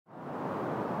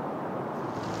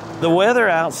The weather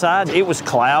outside, it was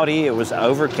cloudy, it was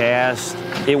overcast.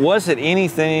 It wasn't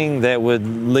anything that would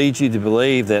lead you to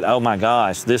believe that, oh my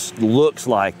gosh, this looks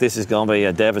like this is gonna be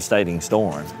a devastating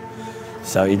storm.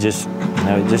 So it just,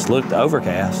 it just looked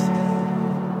overcast.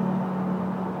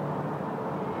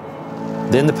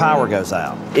 Then the power goes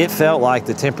out. It felt like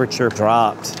the temperature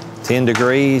dropped 10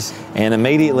 degrees, and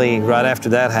immediately right after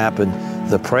that happened,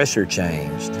 the pressure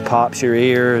changed. Pops your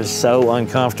ears, so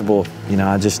uncomfortable.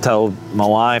 I just told my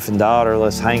wife and daughter,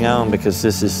 let's hang on because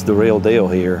this is the real deal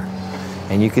here.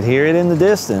 And you could hear it in the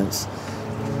distance,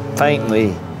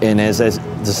 faintly, and as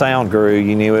the sound grew,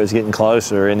 you knew it was getting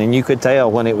closer, and then you could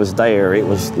tell when it was there, it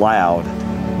was loud.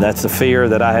 That's a fear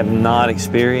that I have not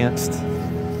experienced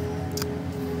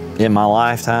in my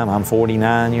lifetime. I'm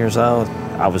 49 years old.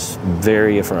 I was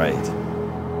very afraid.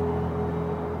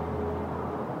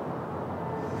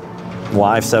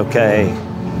 Wife's okay,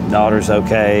 daughter's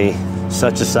okay.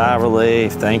 Such a sigh of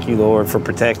relief. Thank you, Lord, for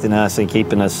protecting us and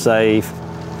keeping us safe.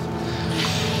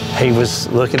 He was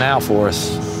looking out for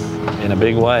us in a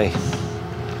big way.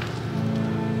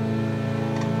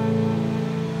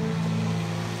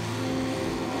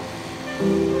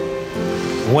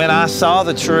 When I saw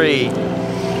the tree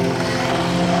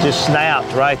just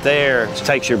snapped right there, it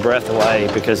takes your breath away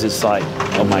because it's like,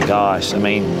 oh my gosh. I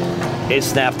mean, it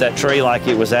snapped that tree like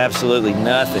it was absolutely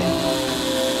nothing.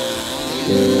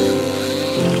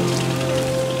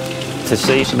 To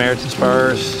see Samaritan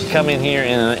spurs come in here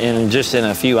in just in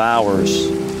a few hours,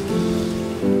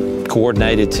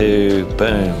 coordinated to,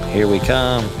 boom, here we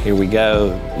come, here we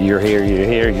go, you're here, you're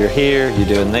here, you're here, you're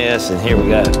doing this, and here we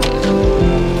go.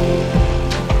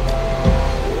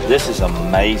 This is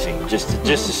amazing, just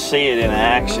to see it in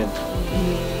action,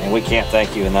 and we can't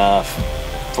thank you enough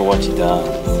for what you've done.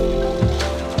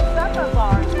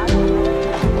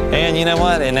 And you know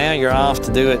what? And now you're off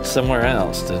to do it somewhere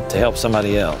else, to help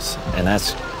somebody else. And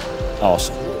that's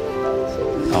awesome.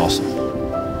 Awesome.